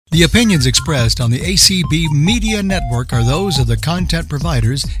The opinions expressed on the ACB Media Network are those of the content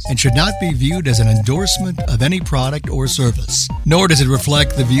providers and should not be viewed as an endorsement of any product or service. Nor does it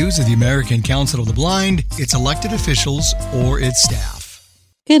reflect the views of the American Council of the Blind, its elected officials, or its staff.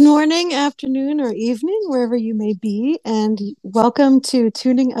 Good morning, afternoon, or evening, wherever you may be, and welcome to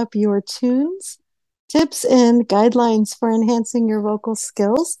Tuning Up Your Tunes, tips and guidelines for enhancing your vocal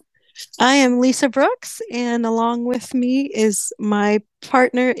skills. I am Lisa Brooks, and along with me is my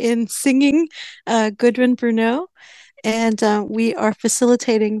partner in singing, Gudrun Brunot, and we are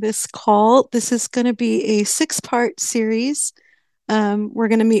facilitating this call. This is going to be a 6-part series. We're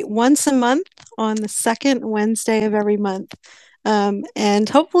going to meet once a month on the second Wednesday of every month. And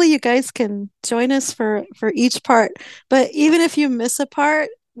hopefully you guys can join us for each part. But even if you miss a part,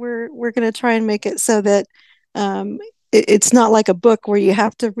 we're going to try and make it so that it's not like a book where you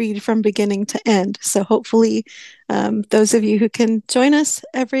have to read from beginning to end. So hopefully those of you who can join us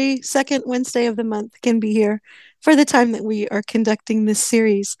every second Wednesday of the month can be here for the time that we are conducting this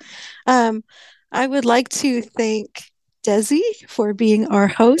series. I would like to thank Desi for being our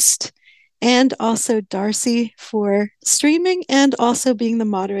host, and also Darcy for streaming and also being the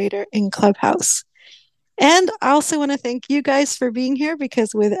moderator in Clubhouse. And I also want to thank you guys for being here,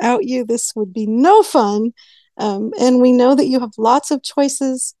 because without you, this would be no fun. And we know that you have lots of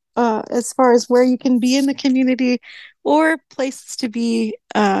choices as far as where you can be in the community or places to be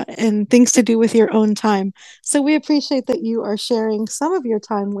and things to do with your own time. So we appreciate that you are sharing some of your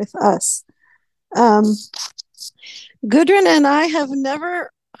time with us. Gudrun and I have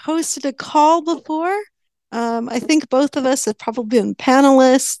never hosted a call before. I think both of us have probably been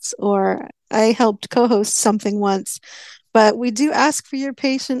panelists, or I helped co-host something once. But we do ask for your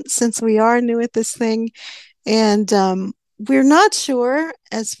patience since we are new at this thing. And we're not sure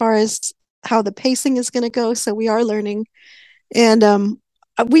as far as how the pacing is going to go, so we are learning. And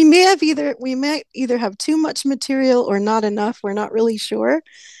we may either have too much material or not enough. We're not really sure.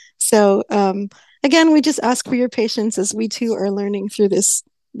 So again, we just ask for your patience as we too are learning through this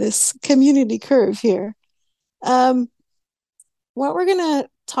community curve here. What we're going to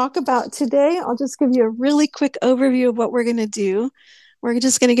talk about today, I'll just give you a really quick overview of what we're going to do. We're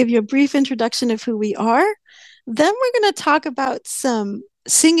just going to give you a brief introduction of who we are. Then we're going to talk about some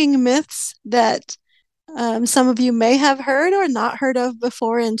singing myths that some of you may have heard or not heard of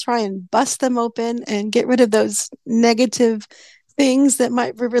before, and try and bust them open and get rid of those negative things that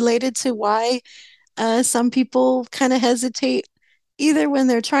might be related to why some people kind of hesitate, either when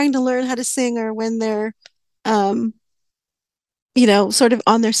they're trying to learn how to sing or when they're, sort of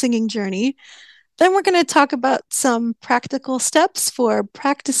on their singing journey. Then we're going to talk about some practical steps for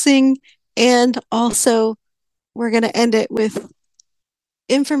practicing, and also we're going to end it with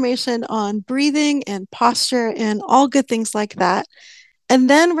information on breathing and posture and all good things like that. And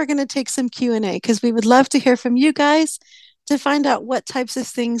then we're going to take some Q&A, because we would love to hear from you guys to find out what types of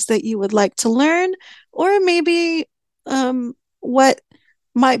things that you would like to learn, or maybe what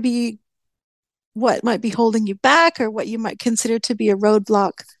might be holding you back, or what you might consider to be a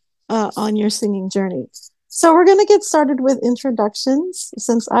roadblock on your singing journey. So we're going to get started with introductions.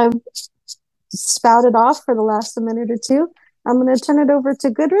 Since I've spouted off for the last minute or two, I'm going to turn it over to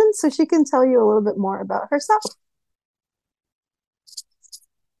Gudrun so she can tell you a little bit more about herself.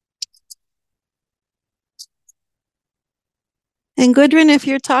 And Gudrun, if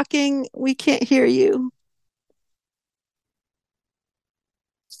you're talking, we can't hear you.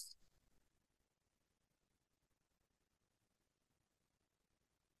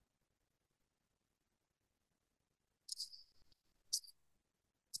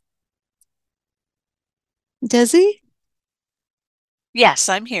 Desi? Yes,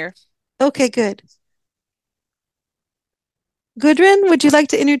 I'm here. Okay, good. Gudrun, would you like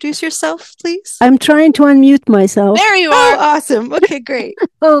to introduce yourself, please? I'm trying to unmute myself. There you Oh, are. awesome. Okay, great.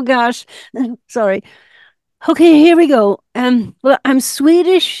 Oh, gosh. Sorry. Okay, here we go. Well, I'm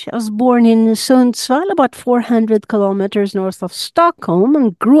Swedish. I was born in Sundsvall, about 400 kilometers north of Stockholm,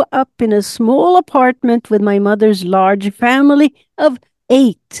 and grew up in a small apartment with my mother's large family of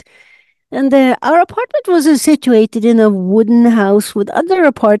 8. And our apartment was situated in a wooden house with other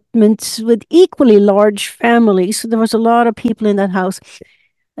apartments with equally large families. So there was a lot of people in that house.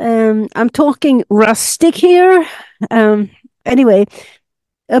 I'm talking rustic here. Anyway,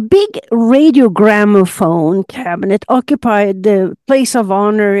 a big radio gramophone cabinet occupied the place of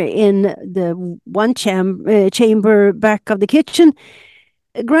honor in the one chamber back of the kitchen.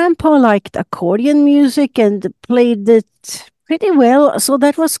 Grandpa liked accordion music and played it pretty well, so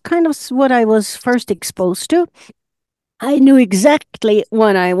that was kind of what I was first exposed to. I knew exactly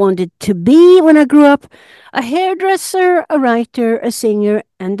what I wanted to be when I grew up: a hairdresser, a writer, a singer,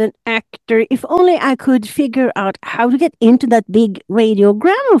 and an actor, if only I could figure out how to get into that big radio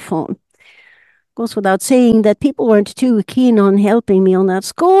gramophone. Goes without saying that people weren't too keen on helping me on that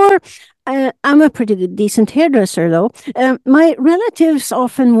score. I'm a pretty good, decent hairdresser, though. My relatives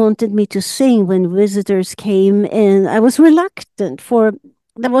often wanted me to sing when visitors came, and I was reluctant, for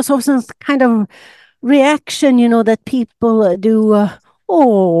there was also kind of reaction, that people do.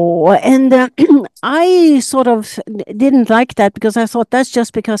 Oh, and I sort of didn't like that, because I thought that's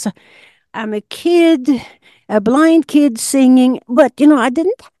just because I'm a kid, a blind kid singing. But, I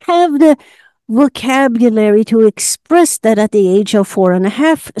didn't have the vocabulary to express that at the age of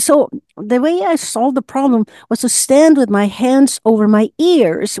 4.5. So the way I solved the problem was to stand with my hands over my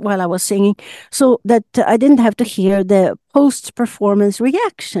ears while I was singing, so that I didn't have to hear the post-performance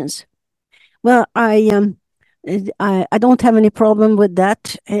reactions. Well, I don't have any problem with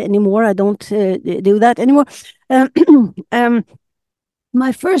that anymore. I don't do that anymore. Um,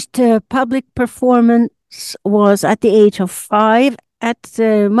 my first public performance was at the age of 5 at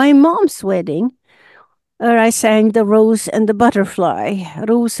my mom's wedding, where I sang The Rose and the Butterfly,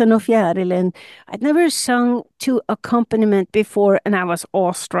 Rosen och fjärilen. I'd never sung to accompaniment before, and I was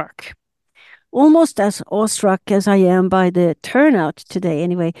awestruck. Almost as awestruck as I am by the turnout today,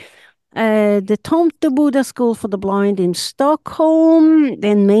 anyway. The Tomteboda School for the Blind in Stockholm,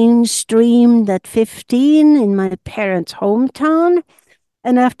 then mainstreamed at 15 in my parents' hometown.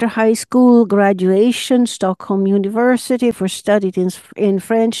 And after high school graduation, Stockholm University for studied in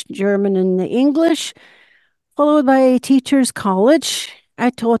French, German, and English, followed by a teacher's college. I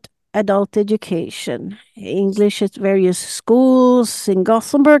taught adult education, English at various schools in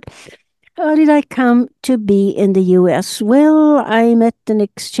Gothenburg. How did I come to be in the US? Well, I met an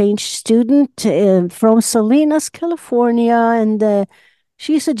exchange student from Salinas, California, and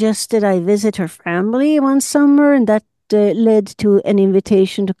she suggested I visit her family one summer, and that led to an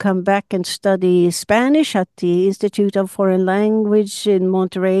invitation to come back and study Spanish at the Institute of Foreign Language in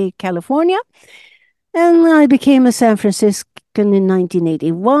Monterey, California. And I became a San Franciscan in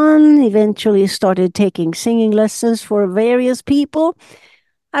 1981, eventually started taking singing lessons for various people.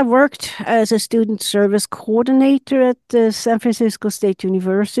 I worked as a student service coordinator at San Francisco State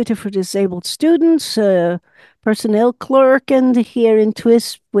University for disabled students, personnel clerk, and here in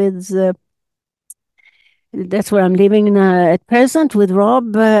Twist with that's where I'm living at present with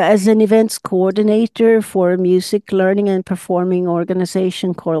Rob as an events coordinator for a music learning and performing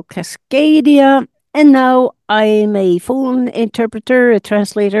organization called Cascadia. And now I'm a phone interpreter, a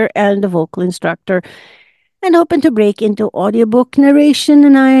translator, and a vocal instructor, and hoping to break into audiobook narration.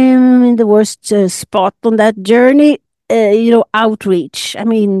 And I am in the worst spot on that journey. Outreach. I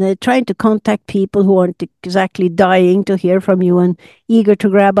mean, trying to contact people who aren't exactly dying to hear from you and eager to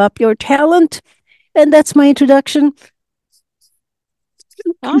grab up your talent. And that's my introduction.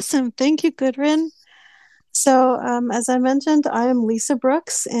 Awesome. Thank you, Gudrun. So, as I mentioned, I am Lisa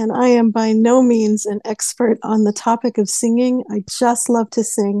Brooks, and I am by no means an expert on the topic of singing. I just love to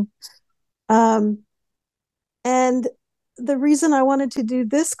sing. And the reason I wanted to do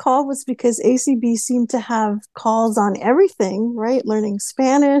this call was because ACB seemed to have calls on everything, right? Learning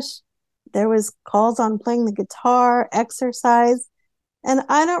Spanish. There was calls on playing the guitar, exercise. And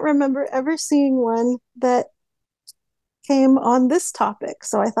I don't remember ever seeing one that came on this topic.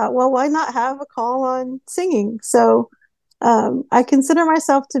 So I thought, well, why not have a call on singing? So I consider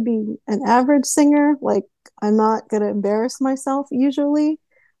myself to be an average singer. Like, I'm not going to embarrass myself usually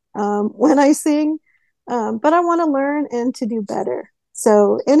when I sing, but I want to learn and to do better.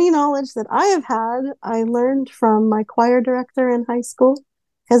 So any knowledge that I have had, I learned from my choir director in high school,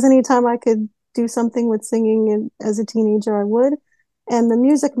 because anytime I could do something with singing as a teenager, I would. And the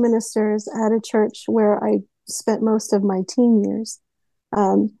music ministers at a church where I spent most of my teen years.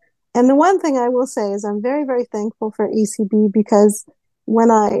 And the one thing I will say is I'm very, very thankful for ACB, because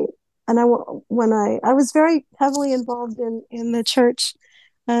when I was very heavily involved in the church,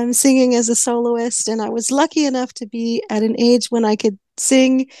 singing as a soloist, and I was lucky enough to be at an age when I could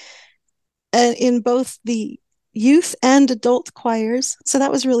sing in both the youth and adult choirs. So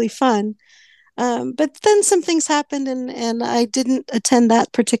that was really fun. But then some things happened, and I didn't attend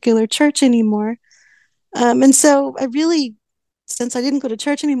that particular church anymore. And so since I didn't go to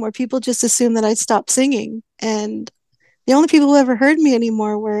church anymore, people just assumed that I'd stopped singing. And the only people who ever heard me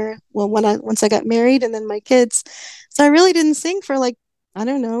anymore were, once I got married, and then my kids. So I really didn't sing for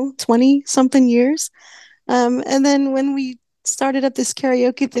 20 something years. And then when we started up this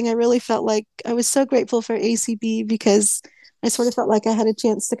karaoke thing, I really felt like I was so grateful for ACB, because I sort of felt like I had a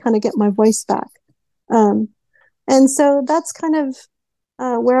chance to kind of get my voice back. And so that's kind of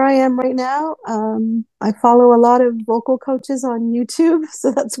where I am right now. I follow a lot of vocal coaches on YouTube,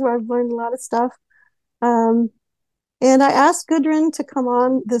 so that's where I've learned a lot of stuff. And I asked Gudrun to come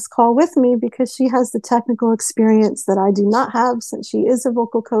on this call with me because she has the technical experience that I do not have, since she is a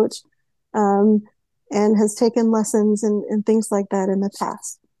vocal coach and has taken lessons and things like that in the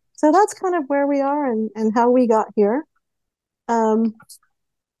past. So that's kind of where we are and how we got here.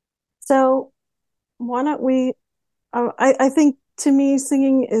 So why don't we, I think to me,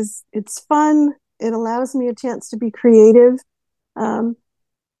 singing it's fun. It allows me a chance to be creative. And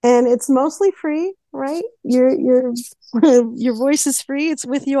it's mostly free, right? Your voice is free. It's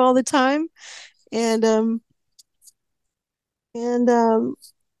with you all the time. And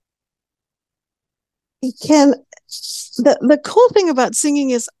it can, the cool thing about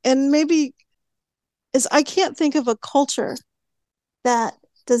singing is, I can't think of a culture that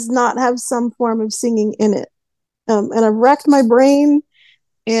does not have some form of singing in it. And I've racked my brain,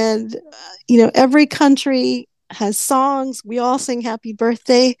 and every country has songs. We all sing happy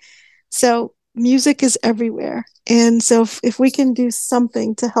birthday. So music is everywhere. And so if we can do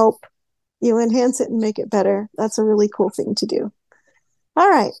something to help enhance it and make it better, that's a really cool thing to do. All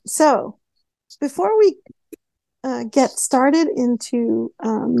right. So before we get started into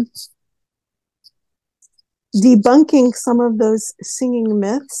debunking some of those singing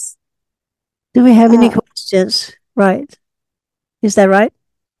myths. Do we have any questions? Right. Is that right?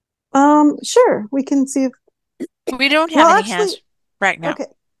 Sure. We can see if we don't have any hands right now.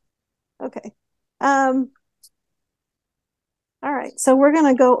 Okay. All right. So we're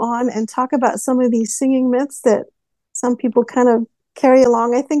going to go on and talk about some of these singing myths that some people kind of carry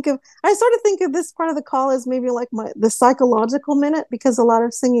along. I sort of think of this part of the call as maybe like the psychological minute, because a lot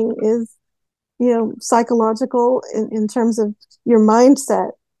of singing is, psychological in terms of your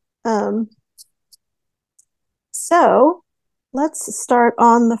mindset. So let's start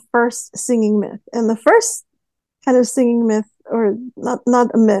on the first singing myth. And the first kind of singing myth, or not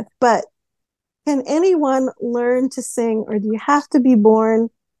a myth, but can anyone learn to sing, or do you have to be born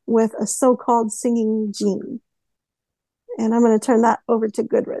with a so-called singing gene? And I'm going to turn that over to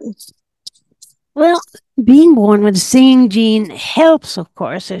Gudrun. Well, being born with a singing gene helps, of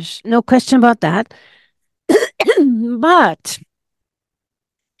course. There's no question about that. But,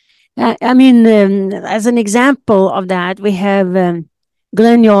 as an example of that, we have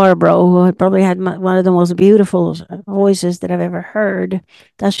Glenn Yarbrough, who probably had one of the most beautiful voices that I've ever heard.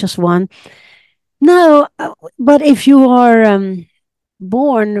 That's just one. No, but if you are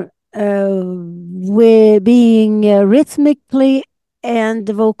born with being rhythmically and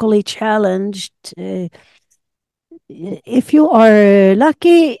vocally challenged, if you are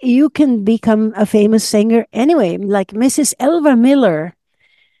lucky, you can become a famous singer anyway, like Mrs. Elva Miller.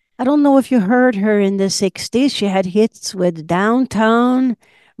 I don't know if you heard her in the 60s. She had hits with Downtown,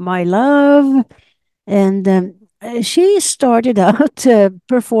 My Love, and she started out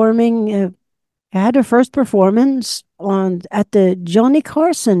performing, had her first performance at the Johnny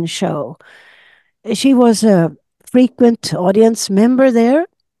Carson show. She was a frequent audience member there,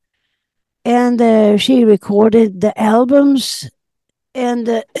 and she recorded the albums.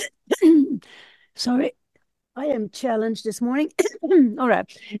 And sorry, I am challenged this morning. All right.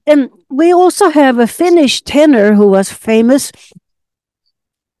 And we also have a Finnish tenor who was famous,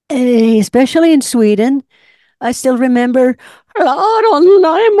 especially in Sweden. I still remember, and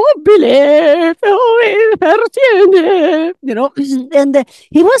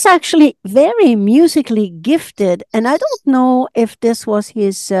he was actually very musically gifted. And I don't know if this was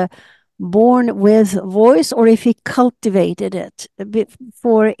his born with voice or if he cultivated it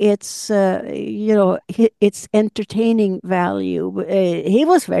for its, its entertaining value. He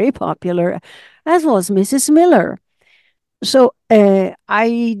was very popular, as was Mrs. Miller. So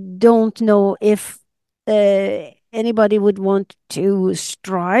I don't know if anybody would want to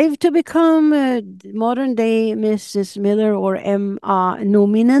strive to become modern day Mrs. Miller or Emma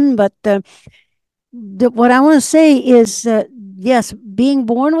Nominen, but what I want to say is, yes, being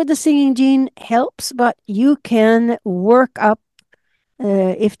born with the singing gene helps, but you can work up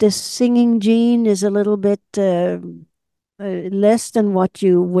if the singing gene is a little bit less than what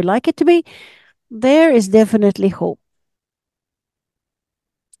you would like it to be. There is definitely hope.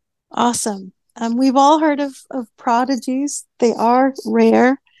 Awesome. We've all heard of prodigies. They are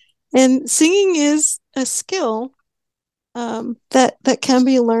rare, and singing is a skill that can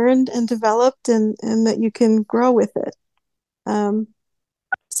be learned and developed, and that you can grow with it.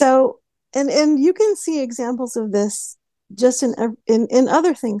 So, and you can see examples of this just in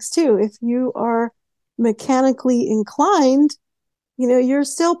other things too. If you are mechanically inclined, you're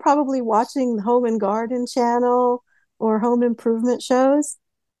still probably watching the Home and Garden channel or home improvement shows.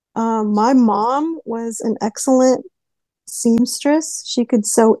 My mom was an excellent seamstress. She could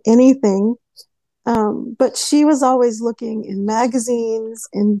sew anything. But she was always looking in magazines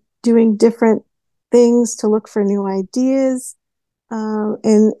and doing different things to look for new ideas,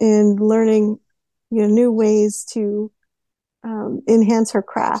 and learning, new ways to enhance her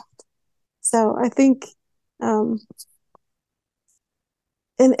craft. So I think, and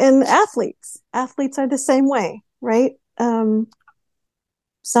athletes are the same way, right?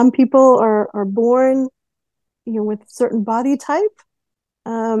 Some people are born, with a certain body type,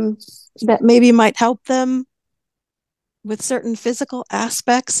 that maybe might help them with certain physical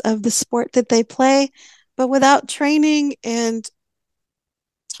aspects of the sport that they play, but without training and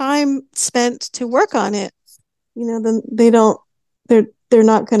time spent to work on it, then they're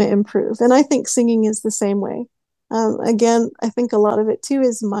not going to improve. And I think singing is the same way. Again, I think a lot of it too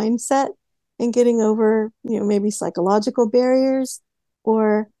is mindset and getting over, maybe psychological barriers,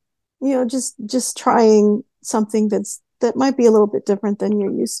 or, just trying something that might be a little bit different than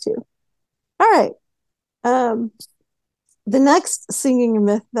you're used to. All right. The next singing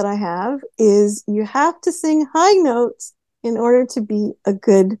myth that I have is you have to sing high notes in order to be a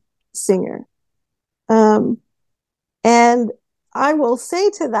good singer. And I will say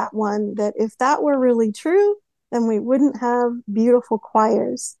to that one that if that were really true, then we wouldn't have beautiful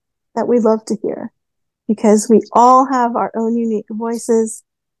choirs that we love to hear, because we all have our own unique voices,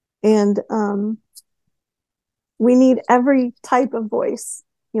 and we need every type of voice.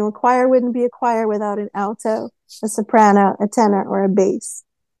 A choir wouldn't be a choir without an alto, a soprano, a tenor, or a bass.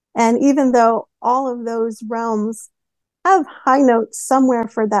 And even though all of those realms have high notes somewhere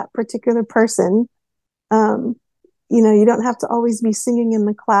for that particular person, you don't have to always be singing in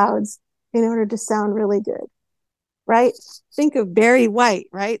the clouds in order to sound really good, right? Think of Barry White,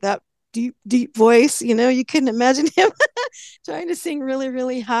 right? That deep, deep voice. You couldn't imagine him trying to sing really,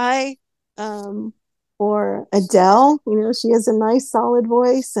 really high. Or Adele, she has a nice solid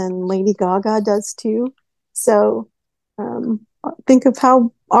voice, and Lady Gaga does too. So think of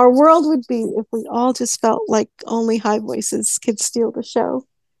how our world would be if we all just felt like only high voices could steal the show.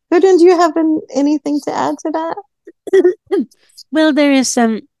 Gudrun, do you have anything to add to that? Well, there is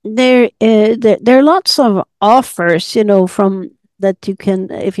there are lots of offers, from that you can,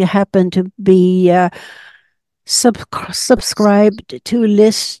 if you happen to be subscribed to a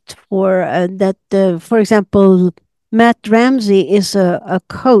list for that. For example, Matt Ramsey is a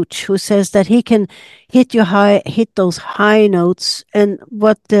coach who says that he can hit those high notes. And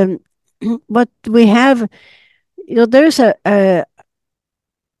what what we have, there's a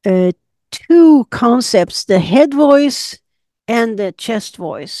two concepts: the head voice and the chest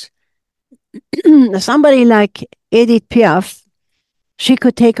voice. Somebody like Edith Piaf, she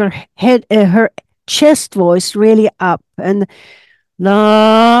could take her chest voice really up, and la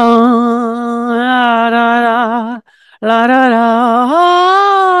la la la la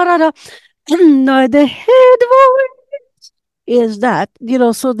la la. No, the head voice is that,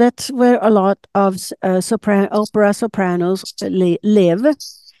 so that's where a lot of opera sopranos live.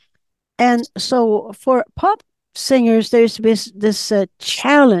 And so for pop singers, there's this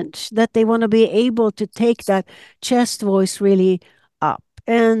challenge that they want to be able to take that chest voice really up.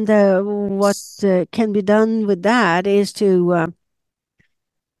 And what can be done with that is to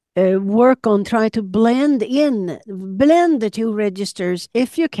work on trying to blend the two registers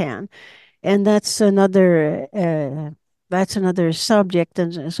if you can. And that's another subject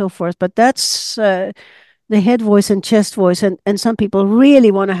and so forth. But that's the head voice and chest voice, and some people really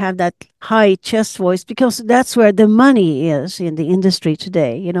want to have that high chest voice because that's where the money is in the industry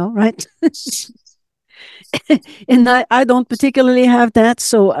today, right? And I don't particularly have that,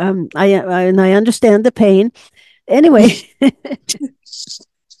 so I understand the pain. Anyway.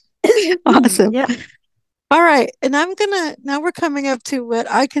 Awesome. Yeah. All right, and now we're coming up to what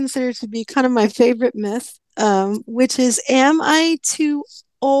I consider to be kind of my favorite myth, which is, am I too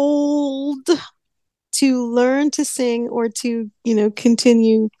old to learn to sing, or to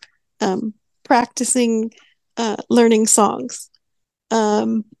continue practicing learning songs?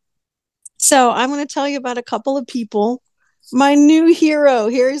 So I'm going to tell you about a couple of people. My new hero.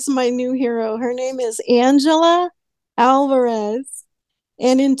 Here's my new hero. Her name is Angela Alvarez,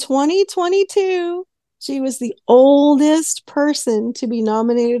 and in 2022 she was the oldest person to be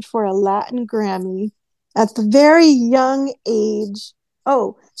nominated for a Latin Grammy at the very young age.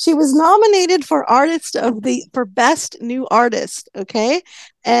 Oh, she was nominated for for Best New Artist, okay?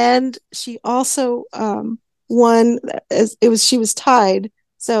 And she also won. She was tied.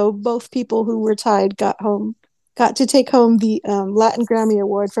 So both people who were tied got got to take home the Latin Grammy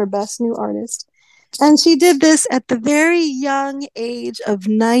Award for Best New Artist. And she did this at the very young age of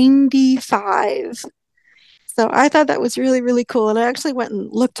 95. So I thought that was really, really cool. And I actually went and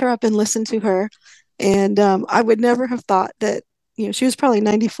looked her up and listened to her. And I would never have thought that, she was probably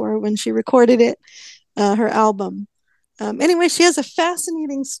 94 when she recorded it, her album. Anyway, she has a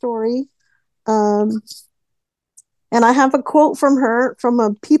fascinating story. And I have a quote from her from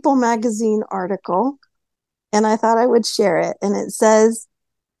a People magazine article. And I thought I would share it. And it says,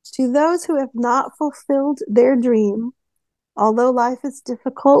 "To those who have not fulfilled their dream, although life is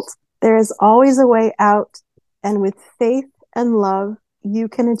difficult, there is always a way out. And with faith and love, you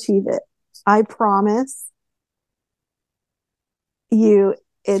can achieve it. I promise you,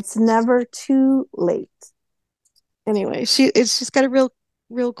 it's never too late." Anyway, she's got a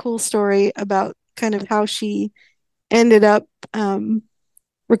real cool story about kind of how she ended up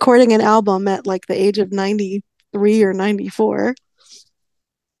recording an album at like the age of 93 or 94.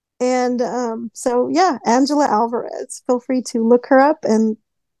 And so yeah, Angela Alvarez, feel free to look her up. And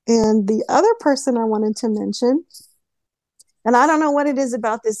the other person I wanted to mention, and I don't know what it is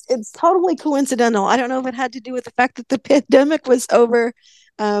about this, it's totally coincidental. I don't know if it had to do with the fact that the pandemic was over,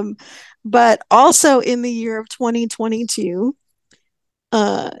 but also in the year of 2022,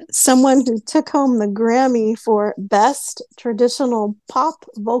 someone who took home the Grammy for Best Traditional Pop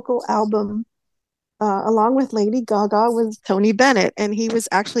Vocal Album, along with Lady Gaga, was Tony Bennett. And he was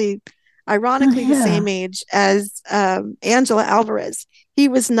actually, ironically, the same age as Angela Alvarez. He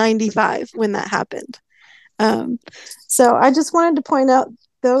was 95 when that happened. So I just wanted to point out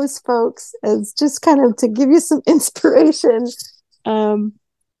those folks as just kind of to give you some inspiration. And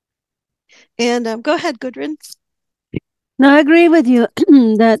go ahead, Gudrun. No, I agree with you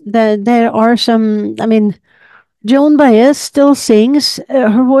that there are some. I mean, Joan Baez still sings.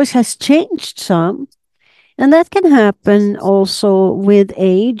 Her voice has changed some, and that can happen also with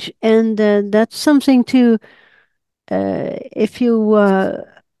age. And that's something to. If you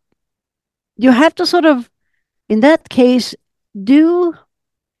you have to sort of, in that case, do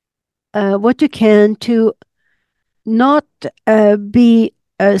what you can to not be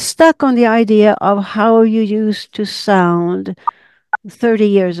stuck on the idea of how you used to sound 30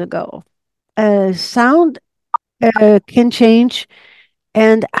 years ago. Sound can change.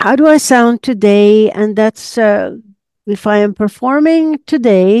 And how do I sound today? And that's, if I am performing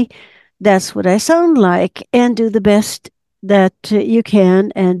today, that's what I sound like. And do the best that you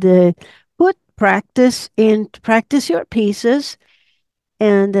can. And put practice your pieces.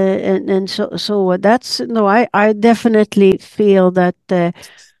 And so that's, no, I definitely feel that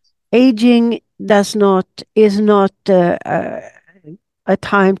aging is not a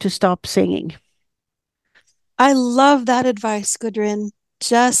time to stop singing. I love that advice, Gudrun.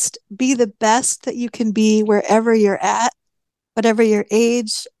 Just be the best that you can be wherever you're at, whatever your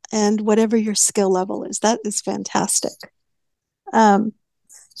age and whatever your skill level is. That is fantastic.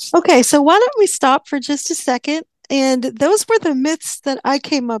 Okay, so why don't we stop for just a second? And those were the myths that I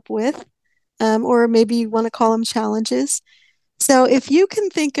came up with, or maybe you want to call them challenges. So if you can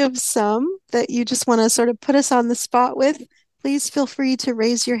think of some that you just want to sort of put us on the spot with, please feel free to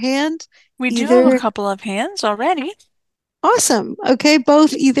raise your hand. We do have a couple of hands already. Awesome. Okay,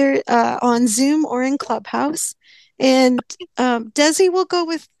 both either on Zoom or in Clubhouse. And Desi, we'll go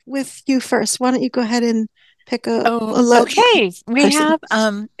with you first. Why don't you go ahead and pick a... okay. We have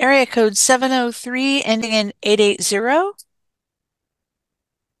area code 703 ending in 880.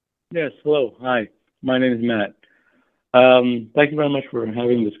 Yes, hello. Hi, my name is Matt. Thank you very much for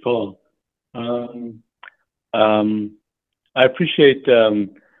having this call. I appreciate the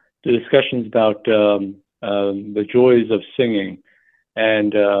discussions about the joys of singing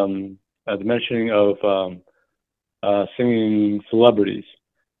and the mentioning of singing celebrities.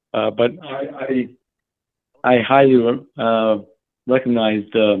 But I highly recognize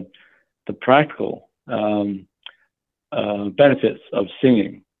the practical benefits of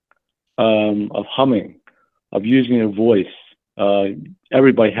singing, of humming, of using a voice.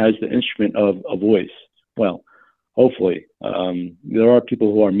 Everybody has the instrument of a voice. Well, hopefully. There are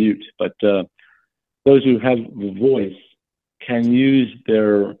people who are mute, but those who have the voice can use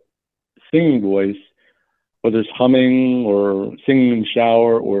their singing voice, whether it's humming or singing in the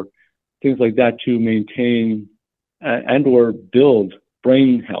shower or things like that, to maintain and or build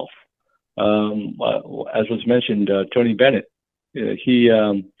brain health. As was mentioned, Tony Bennett, he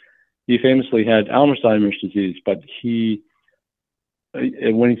famously had Alzheimer's disease, but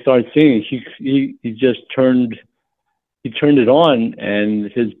when he started singing, he just turned it on,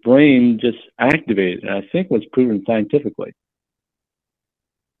 and his brain just activated. And I think was proven scientifically.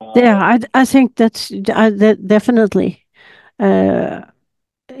 Yeah, I think that definitely.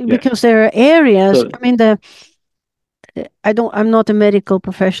 Because there are areas, So, I mean, I'm not a medical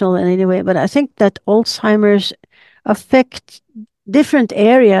professional in any way, but I think that Alzheimer's affect different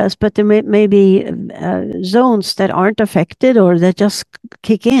areas, but there may be zones that aren't affected or that just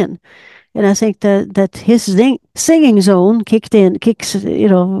kick in. And I think that his singing zone kicks, so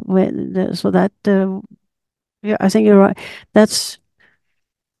that, yeah, I think you're right.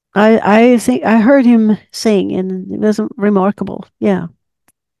 I think I heard him sing and it was remarkable. Yeah.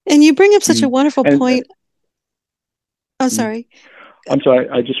 And you bring up such a wonderful and point. Oh, sorry. I'm sorry.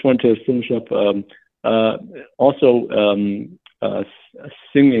 I just want to finish up. Also,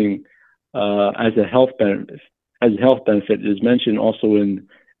 singing as a health benefit is mentioned also in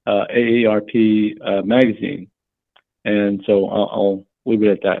AARP magazine, and so I'll leave it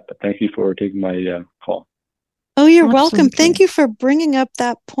at that. But thank you for taking my call. Oh, you're welcome. Thank you for bringing up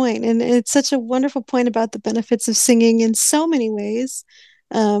that point. And it's such a wonderful point about the benefits of singing in so many ways,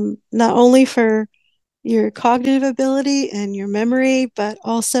 not only for your cognitive ability and your memory, but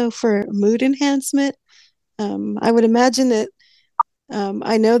also for mood enhancement. I would imagine that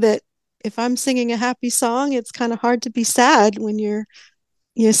I know that if I'm singing a happy song, it's kind of hard to be sad when you're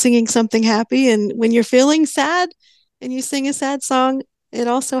singing something happy. And when you're feeling sad and you sing a sad song, it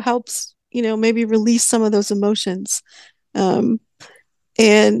also helps, maybe release some of those emotions. And,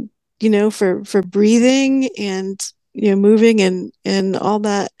 for breathing and, moving and all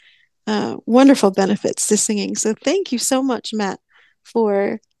that wonderful benefits to singing. So thank you so much, Matt,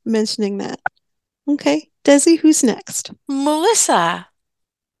 for mentioning that. Okay, Desi, who's next? Melissa.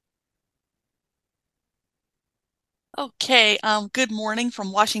 Okay, good morning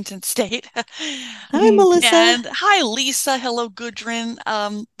from Washington State. Hi, Melissa. And hi, Lisa. Hello, Gudrun.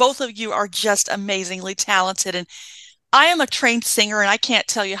 Both of you are just amazingly talented. And I am a trained singer, and I can't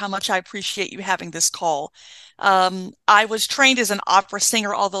tell you how much I appreciate you having this call. I was trained as an opera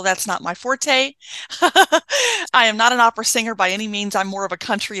singer, although that's not my forte. I am not an opera singer by any means. I'm more of a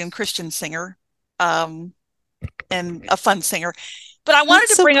country and Christian singer, and a fun singer. But I wanted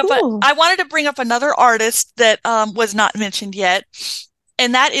to bring up another artist that was not mentioned yet,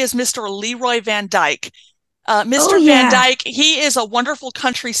 and that is Mr. Leroy Van Dyke. Mr. Van Dyke, he is a wonderful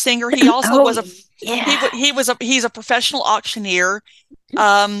country singer. He also he's a professional auctioneer,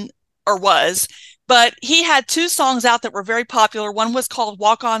 or was. But he had two songs out that were very popular. One was called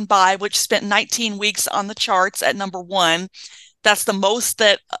Walk On By, which spent 19 weeks on the charts at #1. That's the most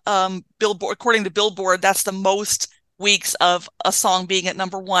that Billboard, according to Billboard, that's the most weeks of a song being at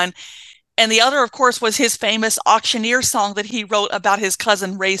 #1. And the other, of course, was his famous auctioneer song that he wrote about his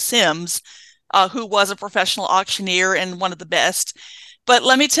cousin Ray Sims, who was a professional auctioneer and one of the best. But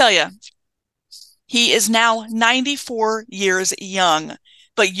let me tell you, he is now 94 years young,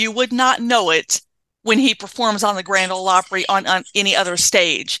 but you would not know it when he performs on the Grand Ole Opry on any other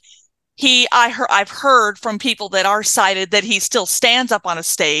stage. I've heard from people that are sighted that he still stands up on a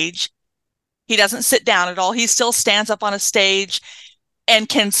stage. He doesn't sit down at all. He still stands up on a stage and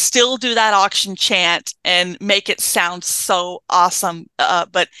can still do that auction chant and make it sound so awesome.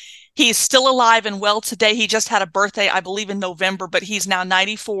 But he's still alive and well today. He just had a birthday, I believe, in November, but he's now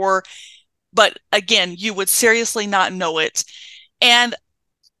 94. But again, you would seriously not know it. And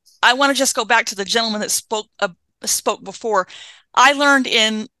I want to just go back to the gentleman that spoke before. I learned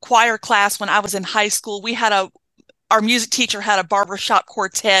in choir class when I was in high school. Our music teacher had a barbershop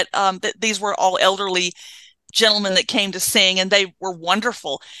quartet. These were all elderly gentlemen that came to sing, and they were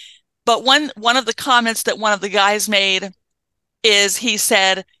wonderful. But one of the comments that one of the guys made is he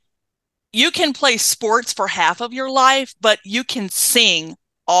said, "You can play sports for half of your life, but you can sing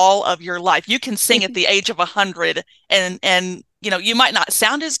all of your life. You can sing at the age of 100, and you might not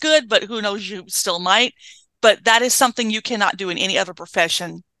sound as good, but who knows, you still might. But that is something you cannot do in any other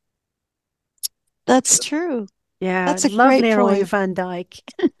profession." That's true. Yeah, that's a love great Leroy point. Van Dyke.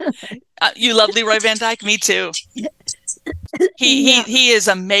 You love Leroy Van Dyke? Me too. He is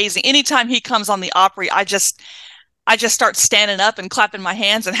amazing. Anytime he comes on the Opry, I just start standing up and clapping my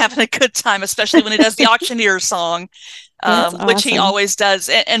hands and having a good time, especially when he does the auctioneer song, which he always does.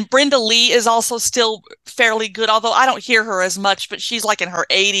 And Brenda Lee is also still fairly good, although I don't hear her as much, but she's like in her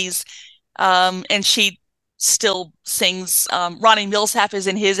 80s, and she still sings. Ronnie Millsap is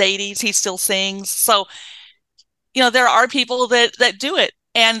in his 80s. He still sings. So, there are people that do it.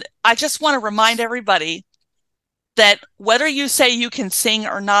 And I just want to remind everybody that whether you say you can sing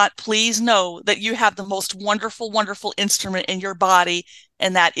or not, please know that you have the most wonderful, wonderful instrument in your body,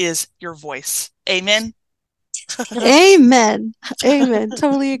 and that is your voice. Amen. Amen. Amen.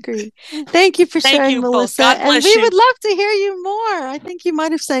 Totally agree. Thank you for Thank sharing, you both. Melissa. God And bless we you. would love to hear you more. I think you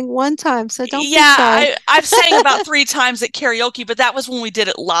might have sang one time, so don't be Yeah, shy. I've sang about 3 times at karaoke, but that was when we did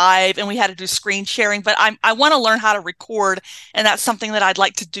it live and we had to do screen sharing. But I want to learn how to record, and that's something that I'd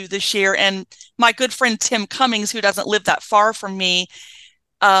like to do this year. And my good friend Tim Cummings, who doesn't live that far from me,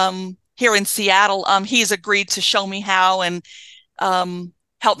 here in Seattle, he's agreed to show me how and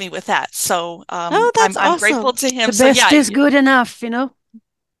help me with that. So Oh, that's I'm grateful awesome. to him. The So best yeah, is good enough, you know?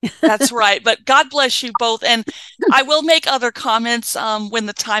 that's right. But God bless you both. And I will make other comments when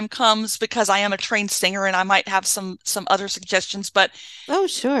the time comes because I am a trained singer and I might have some other suggestions. But Oh,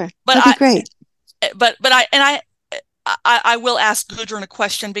 sure. but That'd be great. I will ask Gudrun a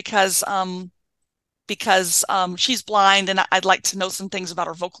question because she's blind and I'd like to know some things about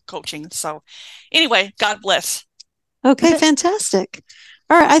her vocal coaching. So anyway, God bless. Okay, fantastic.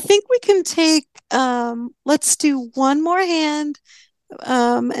 All right, I think we can take let's do one more hand,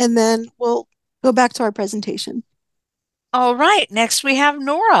 and then we'll go back to our presentation. All right. Next, we have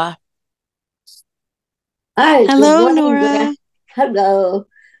Nora. Hi, good Hello, morning, Nora. Hello.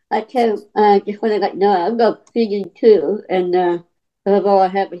 I just want to let you know I'm not singing too, and although I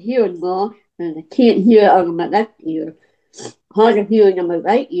have a hearing loss and I can't hear out of my left ear, hard of hearing on my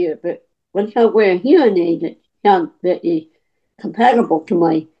right ear, but once I wear a hearing aid, it sounds very compatible to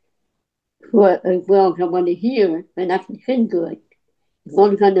my what as well as I want to hear, and I can sing good as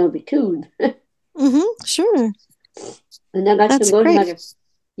long as I know the tune. Mm-hmm, sure. And I like to That's learn how great. to,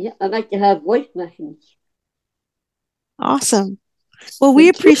 yeah, I like to have voice lessons. Awesome. Well, we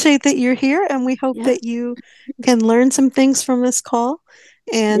Thank you. appreciate that you're here, and we hope Yeah, that you can learn some things from this call.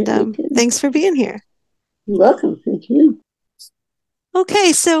 And yeah, me too. thanks for being here. You're welcome. Thank you.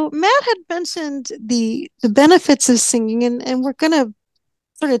 Okay, so Matt had mentioned the benefits of singing, and we're going to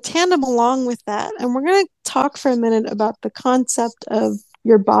sort of tandem along with that, and we're going to talk for a minute about the concept of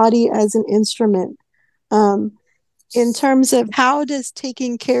your body as an instrument, in terms of how does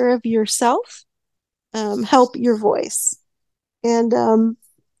taking care of yourself help your voice. And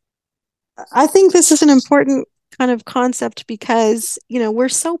I think this is an important kind of concept because, we're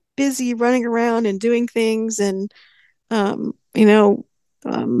so busy running around and doing things and, um, you know,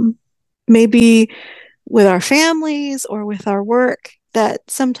 um, maybe with our families or with our work that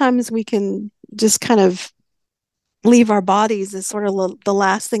sometimes we can just kind of leave our bodies as sort of the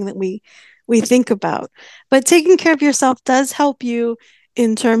last thing that we think about. But taking care of yourself does help you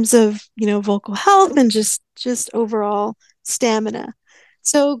in terms of, vocal health and just overall stamina.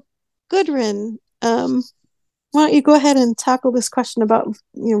 So, Gudrun, why don't you go ahead and tackle this question about,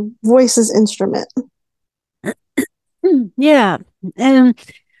 voice as instrument? Yeah. Well,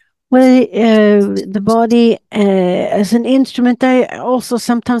 the body as an instrument, I also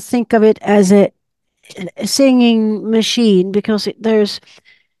sometimes think of it as a singing machine because there's,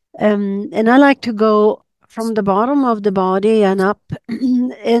 and I like to go from the bottom of the body and up.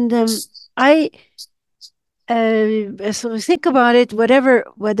 And I so think about it,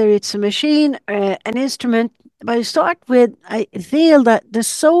 whether it's a machine, an instrument, but I start with, I feel that the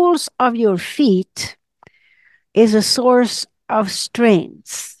soles of your feet is a source of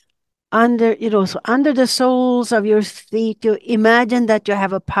strength. So under the soles of your feet, you imagine that you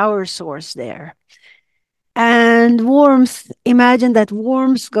have a power source there. And warmth, imagine that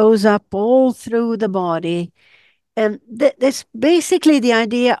warmth goes up all through the body. And that's basically the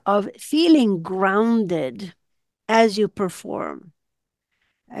idea of feeling grounded as you perform.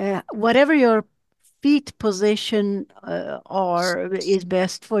 Whatever your feet position is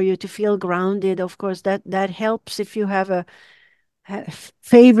best for you to feel grounded. Of course, that helps if you have a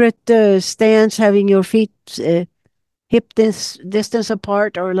favorite stance, having your feet hip this distance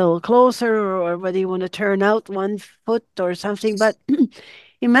apart or a little closer, or whether you want to turn out one foot or something. But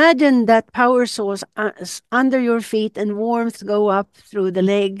imagine that power source under your feet and warmth go up through the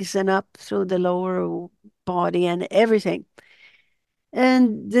legs and up through the lower body and everything.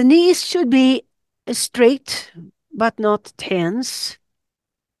 And the knees should be straight but not tense.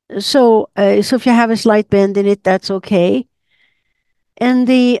 So if you have a slight bend in it, that's okay. And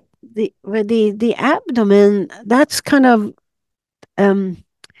the abdomen, that's kind of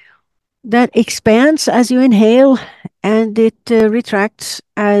that expands as you inhale, and it retracts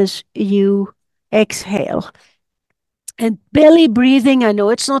as you exhale. And belly breathing, I know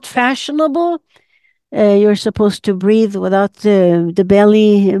it's not fashionable. You're supposed to breathe without the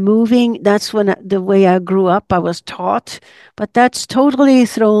belly moving. That's the way I grew up. I was taught, but that's totally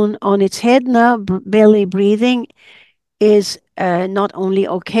thrown on its head now. Belly breathing is not only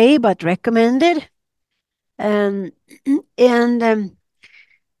okay but recommended. And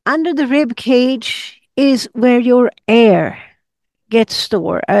under the rib cage, is where your air gets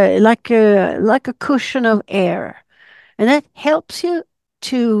stored, like a cushion of air, and that helps you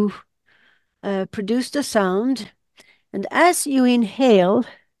to produce the sound. And as you inhale,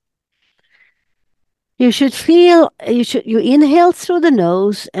 you inhale through the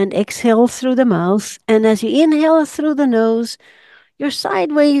nose and exhale through the mouth. And as you inhale through the nose, your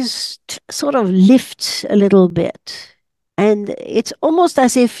sideways sort of lifts a little bit. And it's almost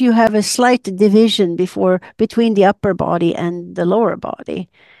as if you have a slight division between the upper body and the lower body.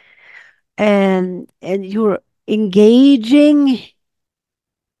 And you're engaging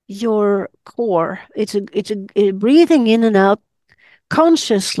your core. Breathing in and out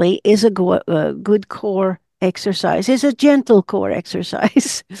consciously is a good core exercise. It's a gentle core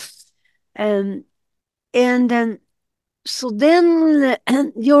exercise. and then so then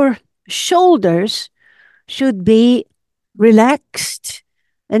your shoulders should be relaxed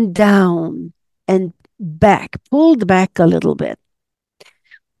and down and back, pulled back a little bit.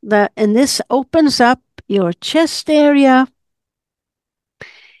 And this opens up your chest area.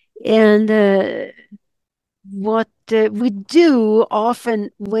 And what we do often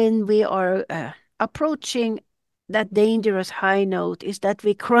when we are approaching that dangerous high note is that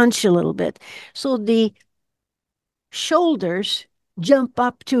we crunch a little bit. So the shoulders jump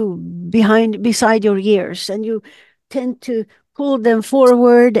up to beside your ears, and you tend to pull them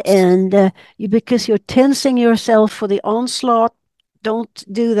forward, and because you're tensing yourself for the onslaught, don't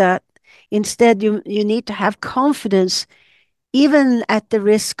do that. Instead, you need to have confidence, even at the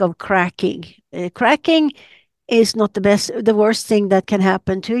risk of cracking. Cracking is not the worst thing that can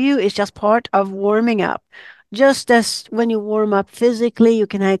happen to you. It's just part of warming up. Just as when you warm up physically, you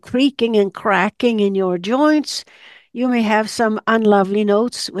can have creaking and cracking in your joints. You may have some unlovely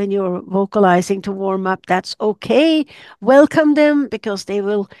notes when you're vocalizing to warm up. That's okay. Welcome them, because they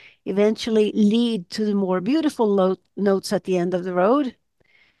will eventually lead to the more beautiful notes at the end of the road.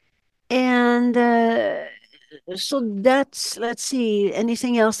 And so let's see,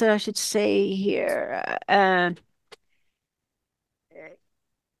 anything else that I should say here? And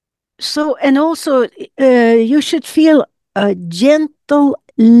also, you should feel a gentle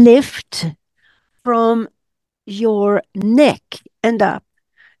lift from your neck and up,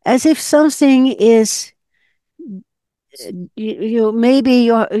 as if something is,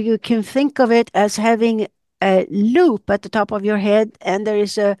 you can think of it as having a loop at the top of your head, and there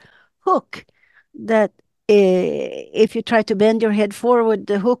is a hook that if you try to bend your head forward,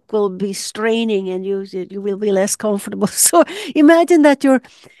 the hook will be straining and you will be less comfortable. So imagine that you're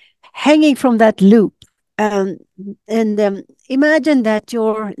hanging from that loop. And imagine that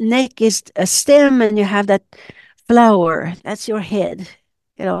your neck is a stem and you have that flower. That's your head,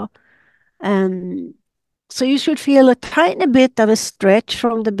 you know. So you should feel a tiny bit of a stretch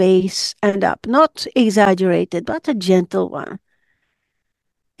from the base and up. Not exaggerated, but a gentle one.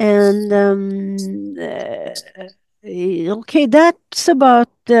 And okay, that's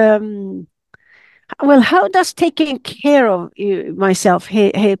about well, how does taking care of myself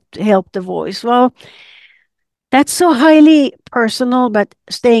help the voice? Well, that's so highly personal, but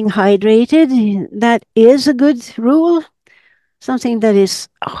staying hydrated, that is a good rule. Something that is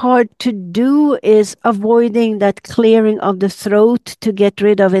hard to do is avoiding that clearing of the throat to get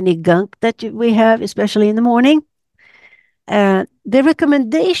rid of any gunk that we have, especially in the morning. The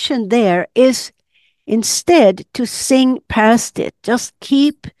recommendation there is instead to sing past it. Just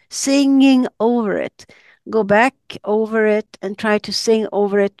keep singing over it. Go back over it and try to sing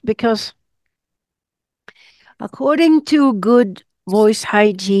over it, because according to good voice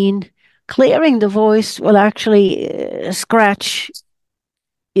hygiene, clearing the voice will actually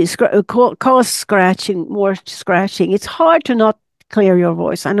cause scratching, more scratching. It's hard to not clear your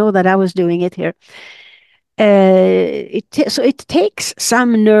voice. I know that I was doing it here. So it takes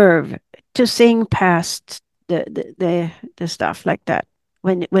some nerve to sing past the stuff like that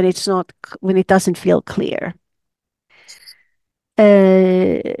when it doesn't feel clear.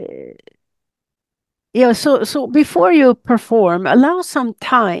 So before you perform, allow some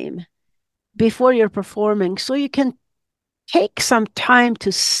time before you're performing, so you can take some time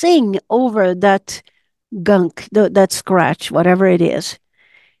to sing over that gunk, that scratch, whatever it is.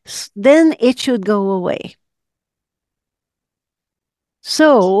 Then it should go away.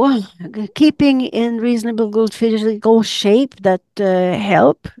 So, keeping in reasonable good physical shape, that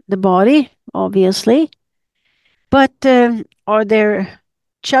help the body, obviously. But are there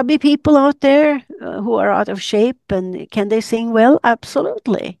chubby people out there who are out of shape, and can they sing well?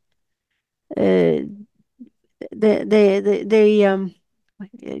 Absolutely. They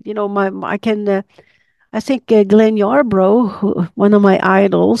I think Glenn Yarbrough, one of my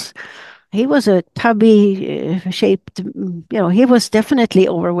idols, he was a tubby shaped, he was definitely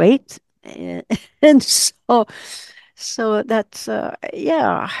overweight. And so that's,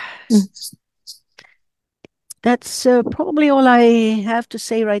 yeah. That's probably all I have to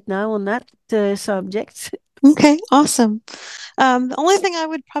say right now on that subject. Okay, awesome. The only thing I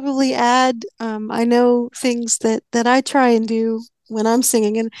would probably add, I know things that I try and do when I'm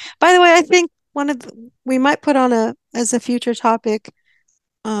singing. And by the way, I think we might put on as a future topic,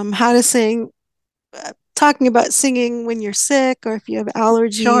 how to sing, talking about singing when you're sick or if you have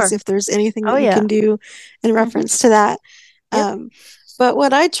allergies, Sure. if there's anything that Oh, you yeah. can do in reference to that. Yep. But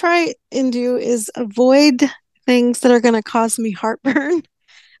what I try and do is avoid things that are going to cause me heartburn.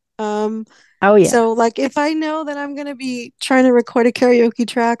 Oh, yeah. So, like, if I know that I'm going to be trying to record a karaoke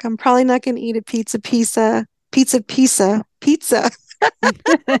track, I'm probably not going to eat a pizza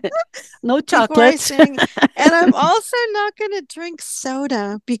No before I chocolate. sing. And I'm also not going to drink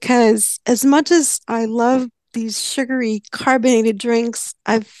soda because, as much as I love these sugary carbonated drinks,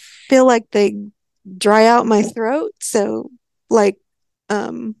 I feel like they dry out my throat. So, like,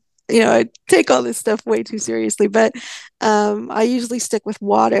 I take all this stuff way too seriously, but I usually stick with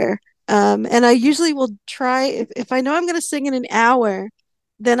water. And I usually will try, if I know I'm going to sing in an hour,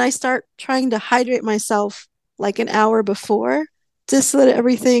 then I start trying to hydrate myself like an hour before, just so that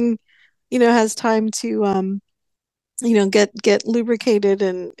everything, has time to, get lubricated,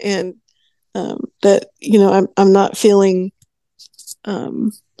 and that, I'm not feeling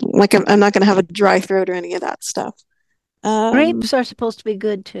like I'm not going to have a dry throat or any of that stuff. Grapes are supposed to be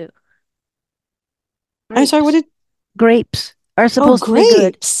good too. I'm sorry, what did grapes are supposed to be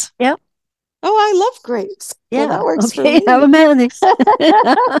good? Yep. Oh, I love grapes. Yeah, well, that works for okay, me. have a many.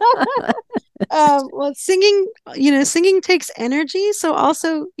 Well, singing takes energy, so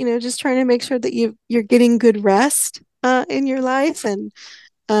also, just trying to make sure that you're getting good rest in your life, and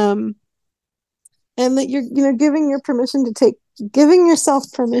that you're, giving yourself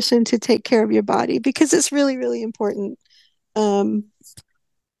permission to take care of your body, because it's really, really important to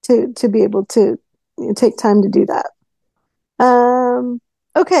be able to, take time to do that.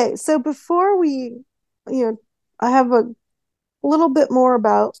 Okay, so before we, I have a little bit more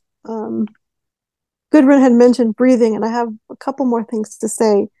about, Gudrun had mentioned breathing, and I have a couple more things to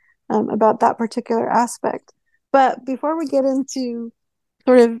say about that particular aspect. But before we get into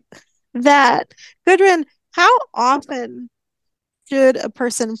sort of that, Gudrun, how often should a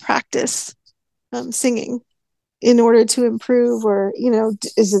person practice singing in order to improve, or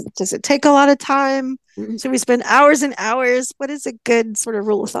does it take a lot of time? Should we spend hours and hours? What is a good sort of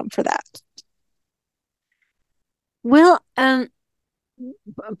rule of thumb for that? Well,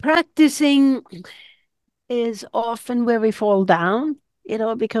 practicing is often where we fall down,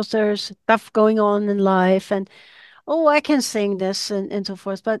 because there's stuff going on in life, and I can sing this, and so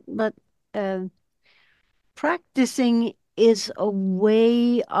forth. But practicing is a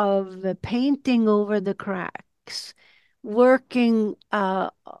way of painting over the cracks, working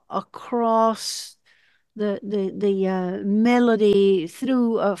across the melody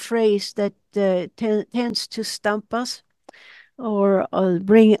through a phrase that tends to stump us, or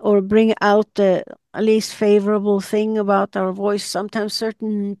bring out the least favorable thing about our voice. Sometimes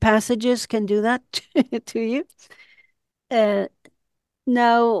certain passages can do that to you.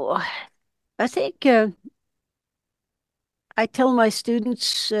 Now, I think I tell my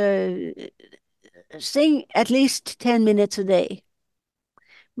students, sing at least 10 minutes a day.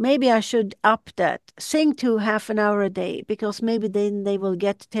 Maybe I should up that. Sing to half an hour a day, because maybe then they will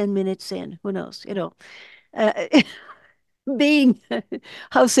get 10 minutes in. Who knows? Uh, being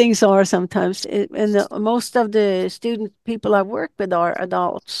how things are sometimes. And most of the student people I work with are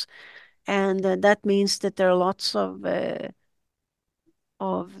adults. And that means that there are lots of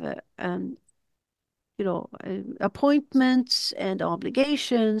appointments and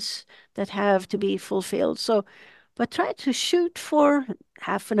obligations that have to be fulfilled. So, but try to shoot for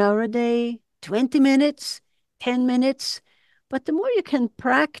half an hour a day, 20 minutes, 10 minutes. But the more you can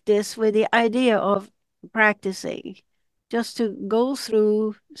practice, with the idea of practicing, just to go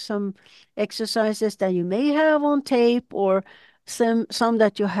through some exercises that you may have on tape, or some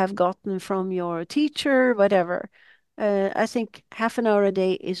that you have gotten from your teacher, whatever. I think half an hour a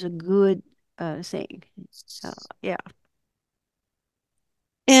day is a good thing. Yeah.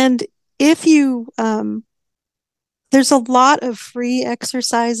 And if you, there's a lot of free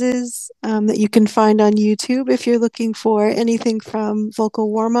exercises that you can find on YouTube if you're looking for anything from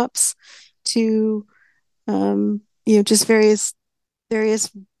vocal warm-ups to, just various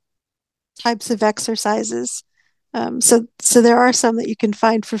types of exercises. So there are some that you can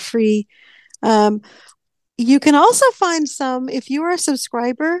find for free. You can also find some, if you are a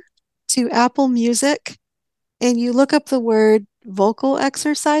subscriber to Apple Music and you look up the word vocal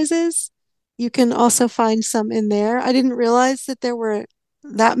exercises, you can also find some in there. I didn't realize that there were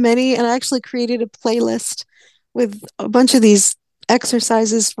that many, and I actually created a playlist with a bunch of these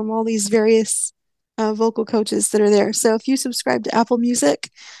exercises from all these various vocal coaches that are there. So if you subscribe to Apple Music,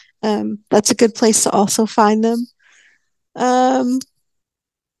 that's a good place to also find them. And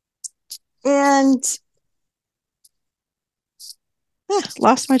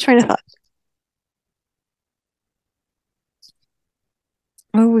lost my train of thought.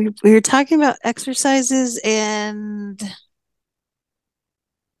 Oh, we were talking about exercises and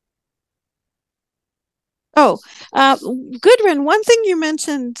Gudrun, one thing you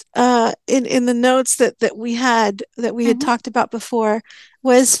mentioned in the notes that we had talked about before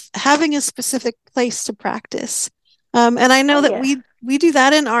was having a specific place to practice. And I know that we do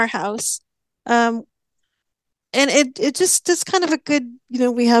that in our house. And it just is kind of a good,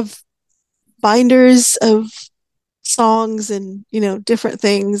 we have binders of songs and, different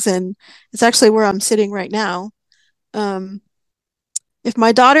things. And it's actually where I'm sitting right now. If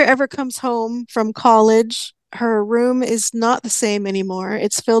my daughter ever comes home from college, her room is not the same anymore.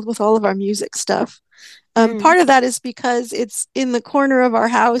 It's filled with all of our music stuff. Part of that is because it's in the corner of our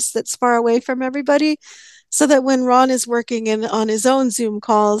house that's far away from everybody, so that when Ron is working and on his own Zoom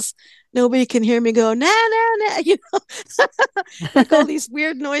calls, nobody can hear me go, nah, nah, nah, like all these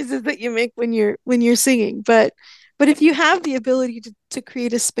weird noises that you make when you're singing. But if you have the ability to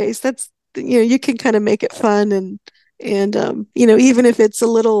create a space, that's, you can kind of make it fun and even if it's a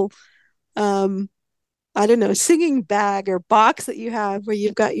little I don't know, singing bag or box that you have where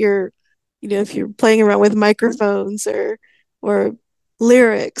you've got your, if you're playing around with microphones or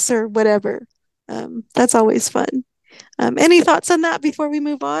lyrics or whatever, that's always fun. Any thoughts on that before we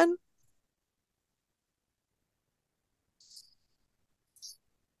move on?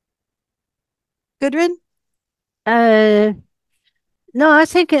 Gudrun? No, I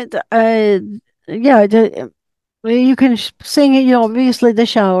think you can sing it. Obviously the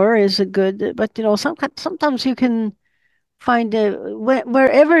shower is a good, but sometimes you can find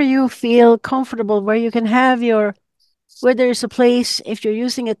wherever you feel comfortable, where you can have where there's a place, if you're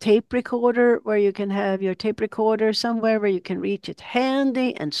using a tape recorder, where you can have your tape recorder somewhere where you can reach it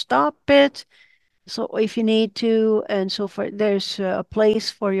handy and stop it. So if you need to, and so forth, there's a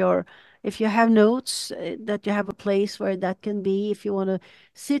place for if you have notes, that you have a place where that can be. If you want to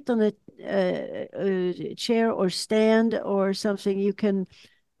sit on a chair or stand or something, you can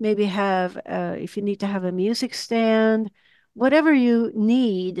maybe have, if you need to have a music stand, whatever you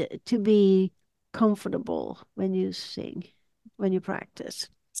need to be comfortable when you sing, when you practice.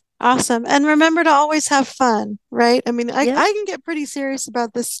 Awesome. And remember to always have fun, right? I mean, I can get pretty serious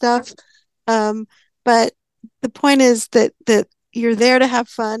about this stuff. But the point is that you're there to have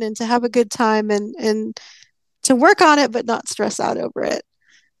fun and to have a good time and to work on it, but not stress out over it.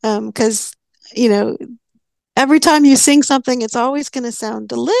 Because, every time you sing something, it's always going to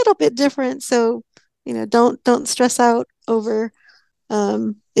sound a little bit different. So, don't stress out over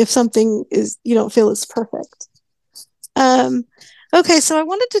if something you don't feel is perfect. Okay, so I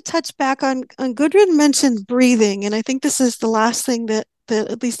wanted to touch back on Gudrun mentioned breathing, and I think this is the last thing that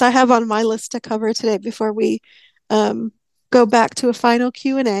at least I have on my list to cover today before we go back to a final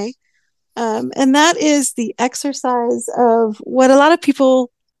Q&A. And that is the exercise of what a lot of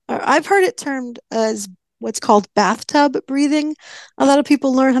people, I've heard it termed as what's called bathtub breathing. A lot of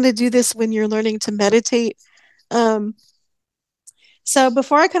people learn how to do this when you're learning to meditate. So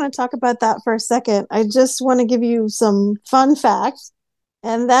before I kind of talk about that for a second, I just want to give you some fun facts.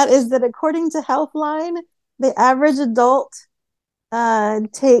 And that is that according to Healthline, the average adult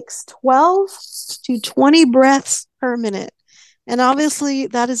takes 12 to 20 breaths per minute. And obviously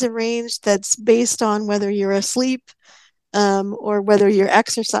that is a range that's based on whether you're asleep or whether you're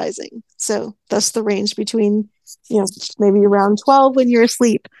exercising. So that's the range between, maybe around 12 when you're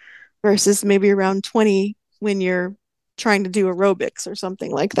asleep versus maybe around 20 when you're trying to do aerobics or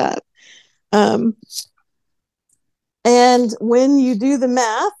something like that. And when you do the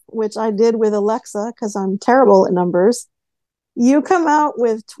math, which I did with Alexa because I'm terrible at numbers, you come out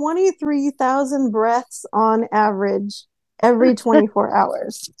with 23,000 breaths on average every 24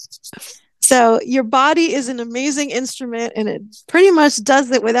 hours. So your body is an amazing instrument, and it pretty much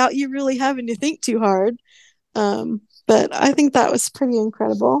does it without you really having to think too hard. But I think that was pretty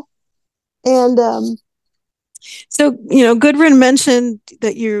incredible. And so, Gudrun mentioned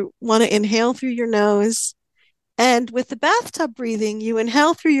that you want to inhale through your nose. And with the bathtub breathing, you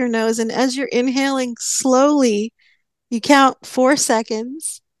inhale through your nose, and as you're inhaling slowly, you count 4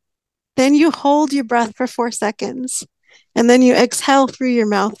 seconds. Then you hold your breath for 4 seconds. and then you exhale through your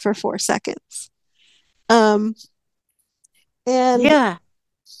mouth for 4 seconds. And yeah,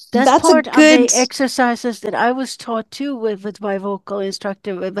 that's part of the exercises that I was taught too with my vocal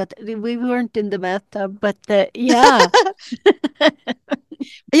instructor, but we weren't in the bathtub. But yeah.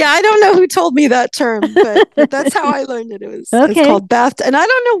 Yeah, I don't know who told me that term, but that's how I learned it. It's called bath, and I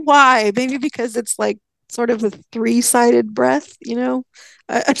don't know why. Maybe because it's like sort of a 3-sided breath, you know.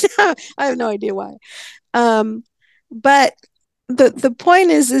 I have no idea why. But the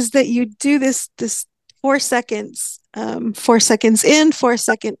point is that you do this 4 seconds, 4 seconds in, 4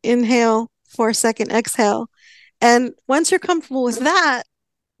 second inhale, 4 second exhale, and once you're comfortable with that,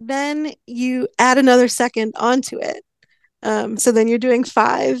 then you add another second onto it. So then you're doing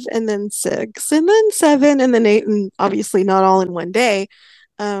 5 and then 6 and then 7 and then 8, and obviously not all in one day.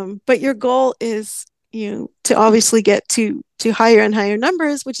 But your goal is, to obviously get to higher and higher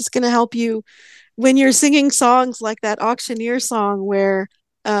numbers, which is going to help you when you're singing songs like that auctioneer song where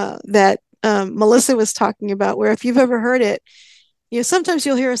that Melissa was talking about, where if you've ever heard it, sometimes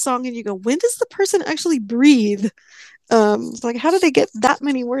you'll hear a song and you go, when does the person actually breathe? It's like, how do they get that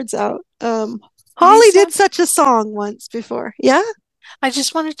many words out? Holly did such a song once before. Yeah? I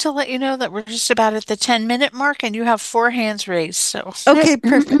just wanted to let you know that we're just about at the 10-minute mark and you have 4 hands raised. So okay,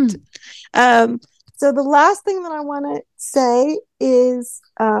 perfect. So the last thing that I want to say is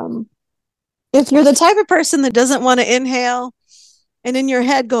if you're the type of person that doesn't want to inhale and in your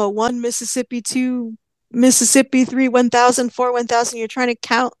head go 1 Mississippi, 2 Mississippi, 3 1,000, 4 1,000, you're trying to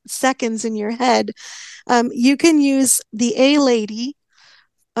count seconds in your head, you can use the A Lady,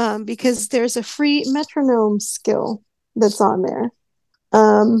 because there's a free metronome skill that's on there.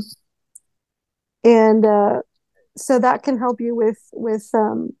 So that can help you with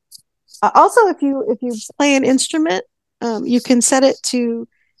also if you play an instrument, you can set it to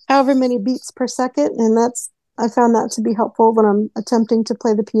however many beats per second, and I found that to be helpful when I'm attempting to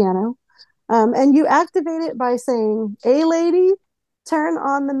play the piano. And you activate it by saying, "A Lady, turn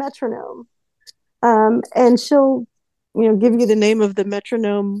on the metronome," and she'll give you the name of the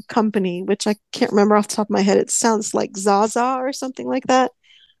metronome company, which I can't remember off the top of my head. It sounds like Zaza or something like that.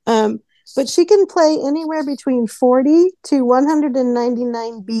 But she can play anywhere between 40 to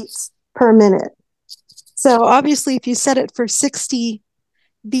 199 beats per minute. So obviously, if you set it for 60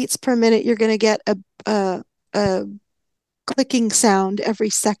 beats per minute, you're going to get a clicking sound every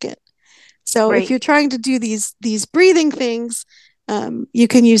second. So if you're trying to do these breathing things, you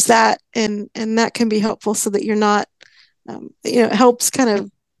can use that, and that can be helpful so that you're not, it helps kind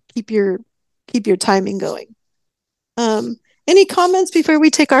of keep your timing going. Any comments before we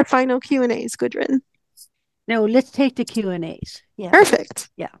take our final Q&As, Gudrun? No, let's take the Q&As. Yeah. Perfect.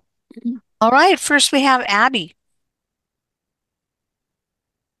 Yeah. All right. First, we have Abby.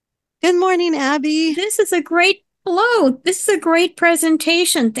 Good morning, Abby. Hello. This is a great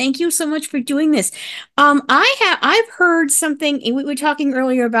presentation. Thank you so much for doing this. I've heard something. We were talking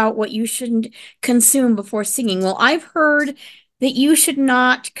earlier about what you shouldn't consume before singing. Well, I've heard that you should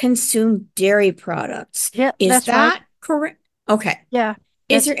not consume dairy products. Yeah, is that right? Correct? Okay. Yeah.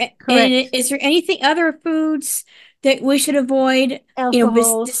 Is there anything, other foods that we should avoid?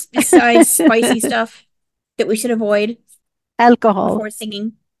 Alcohol. Besides spicy stuff that we should avoid? Alcohol before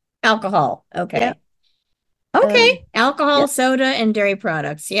singing. Alcohol. Okay. Yeah. Okay. Alcohol, soda, and dairy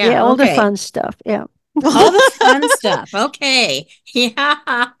products. Yeah. Yeah. All the fun stuff. Yeah. All the fun stuff. Okay. Yeah.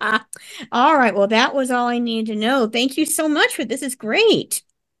 All right. Well, that was all I needed to know. Thank you so much for this. Is great.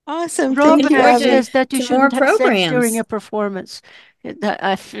 Awesome. Rob Thank you, says that you shouldn't have sex during a performance.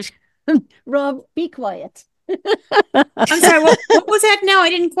 Rob, be quiet. I'm sorry, what was that now? I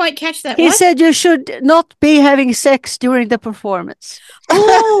didn't quite catch that. He said you should not be having sex during the performance.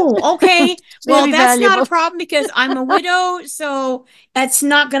 Oh, okay. Well, that's not a problem because I'm a widow, so that's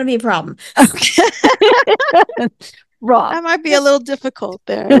not going to be a problem. Okay. Rob. That might be a little difficult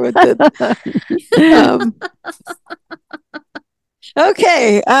there with the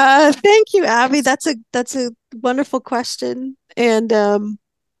Okay. Thank you, Abby. That's a wonderful question. And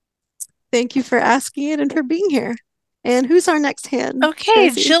thank you for asking it and for being here. And who's our next hand? Okay,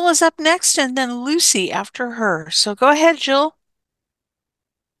 Tracy? Jill is up next and then Lucy after her. So go ahead, Jill.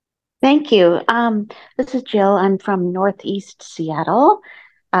 Thank you. This is Jill. I'm from Northeast Seattle,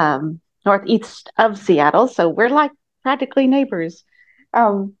 northeast of Seattle. So we're like practically neighbors.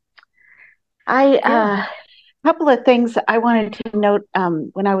 A couple of things I wanted to note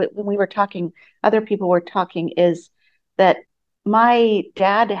when we were talking, other people were talking, is that my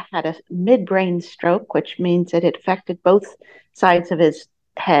dad had a midbrain stroke, which means that it affected both sides of his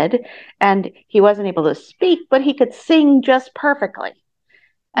head, and he wasn't able to speak, but he could sing just perfectly.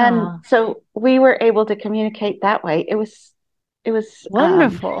 And so we were able to communicate that way. It was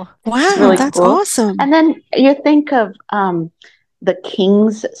wonderful. Wow, really that's cool. awesome. And then you think of the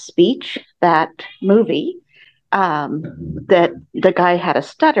King's Speech, that movie, that the guy had a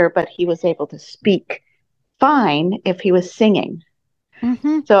stutter, but he was able to speak fine if he was singing.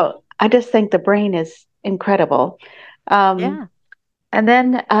 Mm-hmm. So I just think the brain is incredible. Yeah. And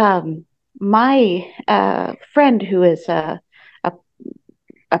then my friend who is a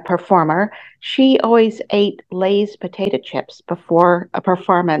performer, she always ate Lay's potato chips before a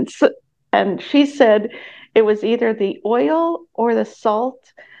performance. And she said it was either the oil or the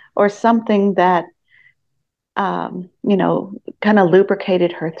salt or something that, kind of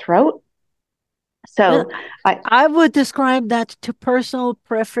lubricated her throat. So well, I would describe that to personal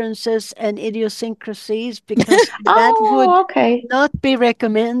preferences and idiosyncrasies, because that would okay. not be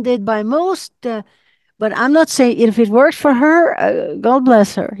recommended by most. But I'm not saying if it works for her, God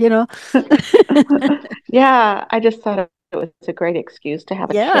bless her, Yeah, I just thought it was a great excuse to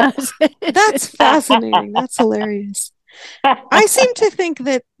have a Yes. chip. That's fascinating. That's hilarious. I seem to think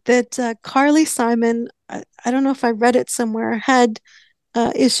that Carly Simon, I don't know if I read it somewhere, had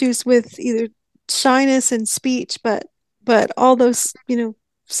issues with either shyness and speech, but all those,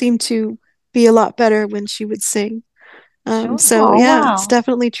 seem to be a lot better when she would sing. Sure. So Oh, yeah, it's wow.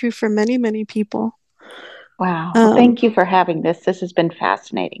 definitely true for many, many people. Wow. Well, thank you for having this. This has been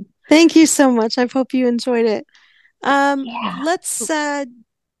fascinating. Thank you so much. I hope you enjoyed it. Yeah. Let's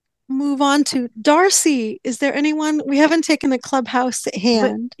move on to Darcy. Is there anyone? We haven't taken the clubhouse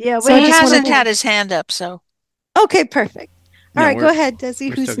hand. Yeah, so He hasn't had his hand up, so. Okay, perfect. All No, right, go ahead,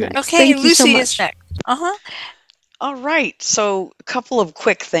 Desi. Who's still good. next? Okay, Thank you so Lucy much. is next. Uh-huh. All right. So, a couple of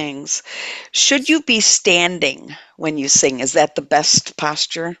quick things. Should you be standing when you sing? Is that the best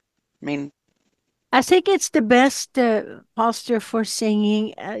posture? I mean, I think it's the best posture for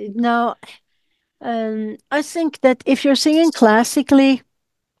singing. Now, I think that if you're singing classically,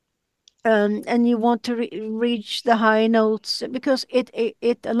 and you want to reach the high notes, because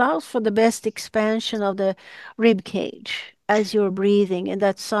it allows for the best expansion of the rib cage as you're breathing, and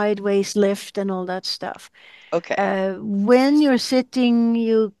that sideways lift and all that stuff. okay. When you're sitting,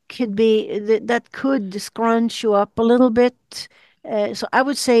 you could be that could scrunch you up a little bit. So I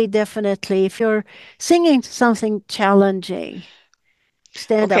would say definitely if you're singing something challenging,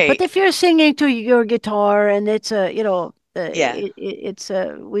 stand up. Okay. But if you're singing to your guitar and it's Yeah. it's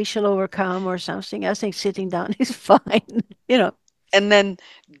a We Shall Overcome or something, I think sitting down is fine. And then,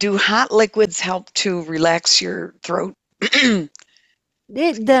 do hot liquids help to relax your throat?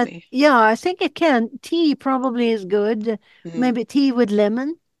 Excuse me. Yeah, I think it can. Tea probably is good. Mhm. Maybe tea with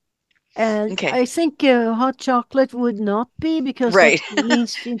lemon. And Okay. I think hot chocolate would not be, because that Right.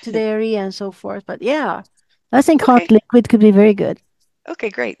 leans into dairy and so forth. But yeah, I think Okay. hot liquid could be very good. Okay,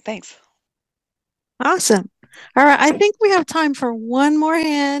 great. Thanks. Awesome. All right, I think we have time for one more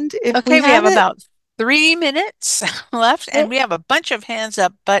hand. If Okay, we have it. about 3 minutes left, and we have a bunch of hands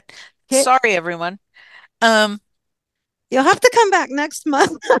up, but sorry, everyone. You'll have to come back next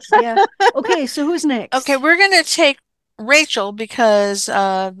month. Yeah. Okay, so who's next? Okay, we're going to take Rachel because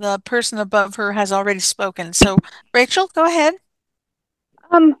the person above her has already spoken. So, Rachel, go ahead.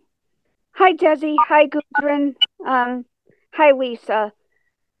 Hi, Desi. Hi, Gudrun. Hi, Lisa.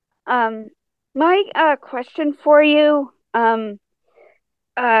 My question for you,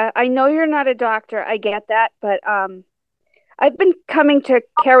 I know you're not a doctor, I get that, but I've been coming to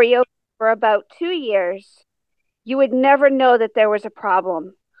karaoke for about 2 years. You would never know that there was a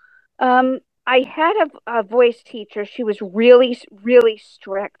problem. I had a voice teacher. She was really, really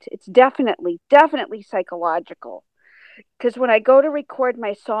strict. It's definitely psychological. Because when I go to record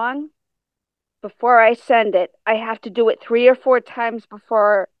my song, before I send it, I have to do it 3 or 4 times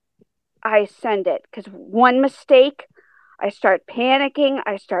before I send it. Because one mistake, I start panicking,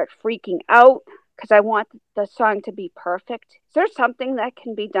 I start freaking out, because I want the song to be perfect. Is there something that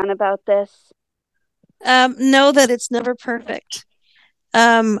can be done about this? Know that it's never perfect.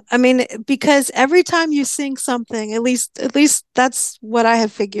 I mean, because every time you sing something, at least that's what I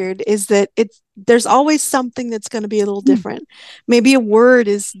have figured, is that there's always something that's going to be a little different. Maybe a word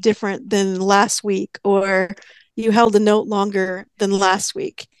is different than last week, or you held a note longer than last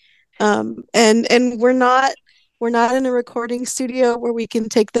week. And we're not in a recording studio where we can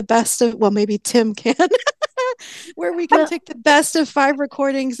take the best of, well, maybe Tim can, where we can take the best of 5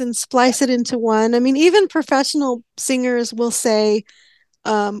 recordings and splice it into one. I mean, even professional singers will say,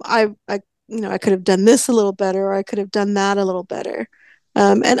 I could have done this a little better, or I could have done that a little better.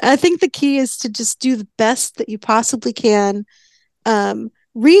 And I think the key is to just do the best that you possibly can.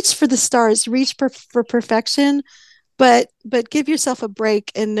 Reach for the stars, reach for perfection, but give yourself a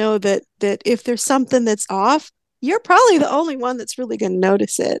break and know that if there's something that's off, you're probably the only one that's really going to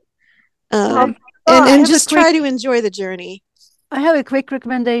notice it. And just try to enjoy the journey. I have a quick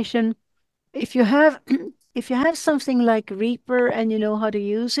recommendation. If you have something like Reaper and you know how to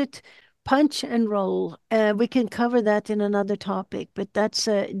use it, punch and roll. We can cover that in another topic, but that's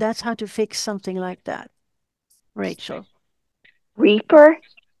how to fix something like that. Rachel. Reaper?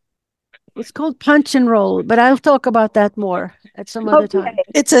 It's called punch and roll, but I'll talk about that more at some other time.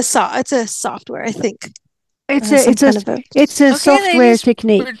 It's a software, I think. It's a software ladies,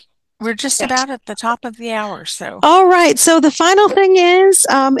 technique. We're just about at the top of the hour, so. All right. So the final thing is,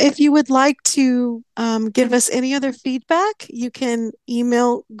 if you would like to give us any other feedback, you can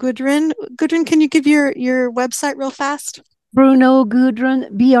email Gudrun. Gudrun, can you give your website real fast? Brunot Gudrun,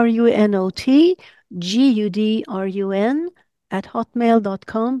 BRUNOT, GUDRUN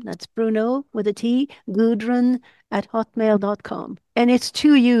 @hotmail.com. That's Bruno with a T, Gudrun @hotmail.com. And it's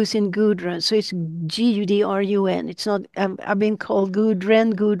 2 U's in Gudrun, so it's GUDRUN. It's not, I've been called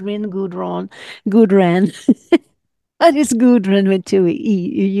Gudrun. But it's Gudrun with 2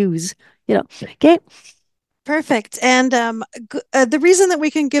 U's, okay? Perfect. And the reason that we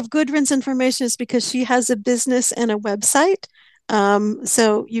can give Gudrun's information is because she has a business and a website.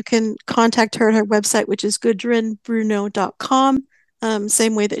 So you can contact her at her website, which is gudrunbrunot.com,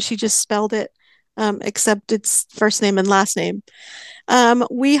 same way that she just spelled it, except it's first name and last name.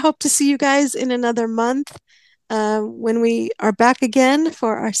 We hope to see you guys in another month when we are back again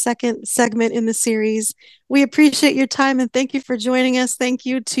for our second segment in the series. We appreciate your time and thank you for joining us. Thank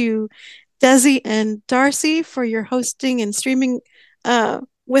you to Desi and Darcy for your hosting and streaming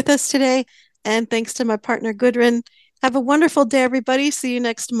with us today. And thanks to my partner, Gudrun. Have a wonderful day, everybody. See you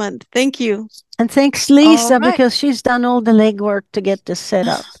next month. Thank you. And thanks, Lisa, because she's done all the legwork to get this set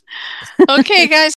up. Okay, guys.